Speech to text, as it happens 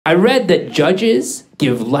I read that judges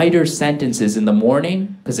give lighter sentences in the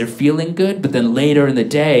morning because they're feeling good, but then later in the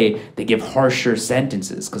day, they give harsher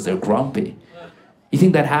sentences because they're grumpy. You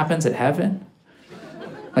think that happens at heaven?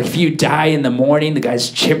 Like if you die in the morning, the guy's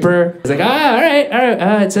chipper. He's like, all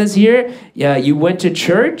right. It says here, yeah, you went to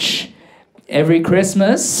church every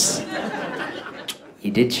Christmas. You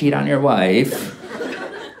did cheat on your wife,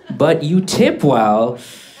 but you tip well.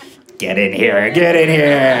 Get in here, get in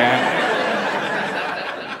here.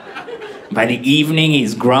 By the evening,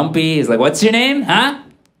 he's grumpy. He's like, what's your name, huh?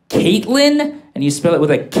 Caitlin? And you spell it with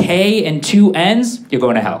a K and two N's, you're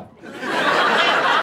going to hell.